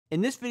In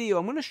this video,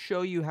 I'm going to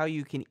show you how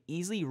you can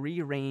easily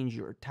rearrange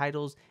your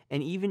titles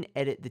and even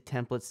edit the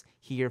templates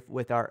here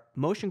with our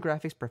Motion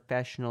Graphics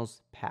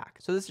Professionals pack.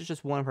 So this is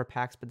just one of our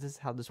packs, but this is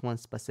how this one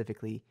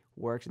specifically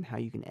works and how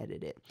you can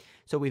edit it.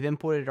 So we've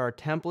imported our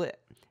template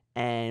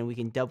and we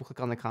can double click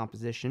on the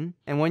composition.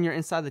 And when you're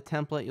inside the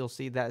template, you'll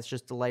see that it's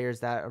just the layers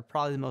that are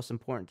probably the most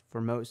important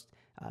for most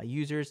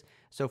users.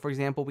 So for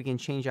example, we can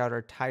change out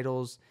our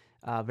titles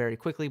very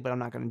quickly, but I'm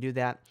not going to do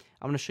that.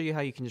 I'm going to show you how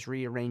you can just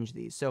rearrange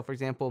these. So for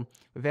example,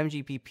 with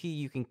MGPP,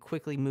 you can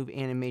quickly move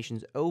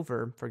animations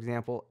over, for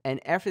example, and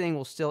everything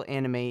will still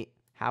animate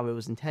how it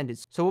was intended.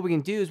 So what we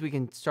can do is we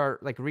can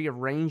start like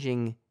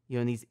rearranging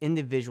these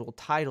individual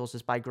titles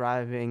just by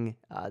grabbing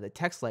the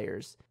text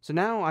layers. So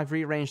now I've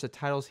rearranged the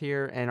titles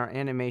here and our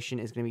animation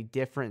is going to be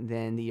different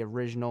than the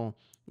original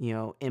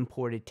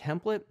imported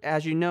template.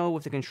 As you know,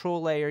 with the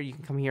control layer, you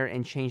can come here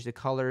and change the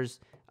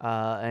colors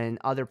and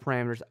other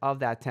parameters of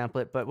that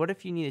template. But what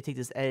if you need to take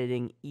this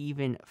editing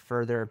even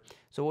further?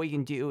 So what you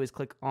can do is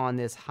click on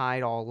this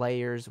hide all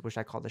layers, which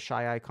I call the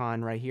shy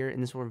icon right here,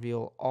 and this will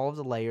reveal all of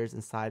the layers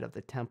inside of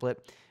the template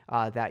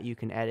that you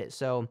can edit.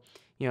 So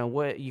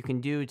what you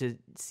can do to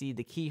see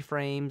the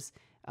keyframes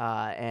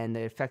and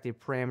the effective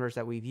parameters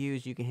that we've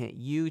used, you can hit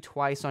U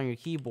twice on your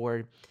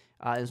keyboard.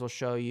 This will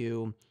show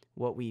you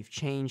what we've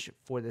changed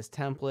for this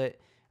template.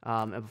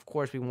 And of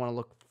course, we want to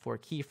look for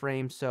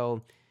keyframes.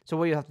 So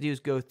what you have to do is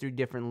go through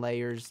different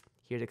layers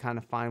here to kind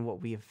of find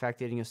what we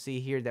affected. And you'll see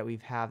here that we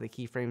have the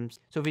keyframes.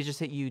 So if you just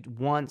hit U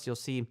once, you'll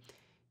see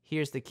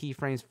here's the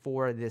keyframes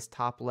for this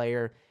top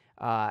layer.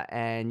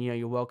 And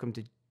you're welcome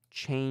to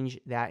change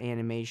that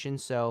animation.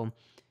 So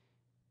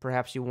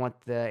perhaps you want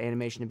the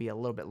animation to be a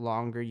little bit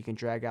longer. You can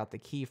drag out the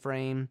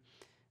keyframe.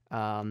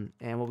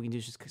 And what we can do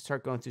is just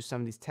start going through some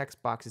of these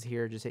text boxes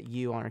here. Just hit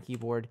U on our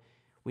keyboard.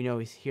 We know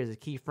here's the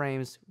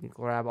keyframes. We can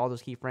grab all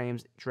those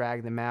keyframes,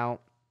 drag them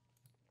out.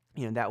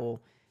 That will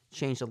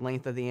change the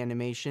length of the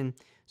animation.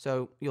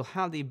 So you'll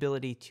have the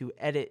ability to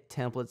edit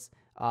templates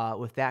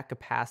with that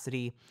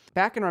capacity.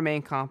 Back in our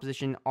main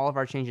composition, all of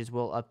our changes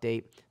will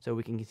update so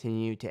we can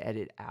continue to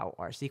edit out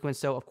our sequence.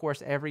 So of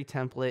course, every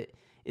template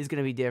is going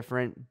to be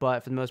different,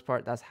 but for the most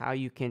part, that's how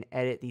you can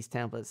edit these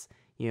templates,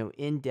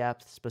 in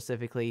depth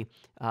specifically,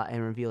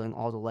 and revealing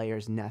all the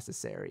layers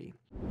necessary.